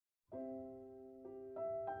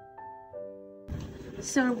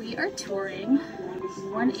So we are touring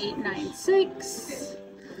 1896,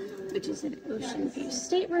 which is an ocean view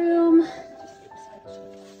stateroom.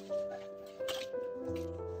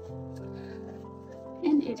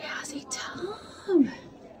 And it has a tub.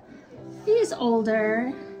 He is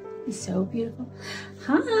older. He's so beautiful.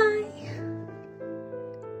 Hi.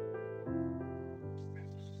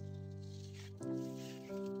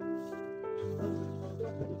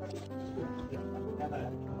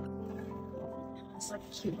 It's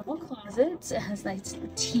like cute little closets. It has nice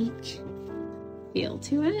antique feel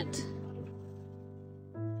to it.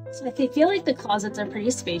 So I feel like the closets are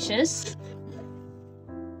pretty spacious.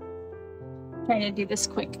 I'm trying to do this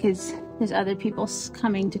quick because there's other people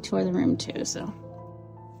coming to tour the room too. So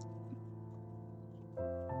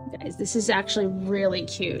guys, this is actually really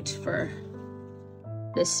cute for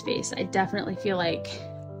this space. I definitely feel like,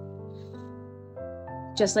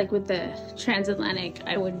 just like with the transatlantic,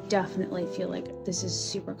 I would definitely feel like this is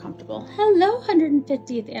super comfortable. Hello,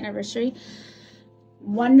 150th anniversary.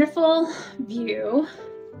 Wonderful view.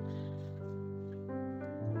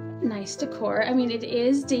 Nice decor. I mean, it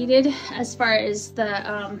is dated as far as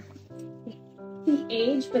the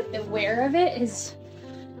age, but the wear of it is,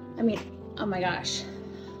 I mean, oh my gosh.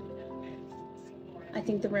 I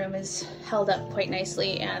think the room is held up quite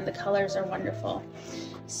nicely and the colors are wonderful.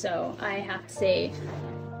 So I have to say,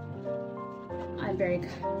 I'm very,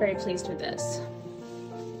 very pleased with this.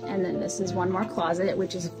 And then this is one more closet,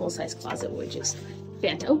 which is a full-size closet, which is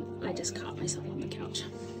fantastic. Oh, I just caught myself on the couch.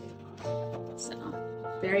 So,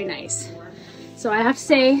 very nice. So I have to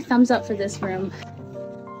say, thumbs up for this room.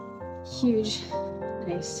 Huge,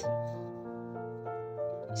 nice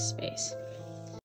space.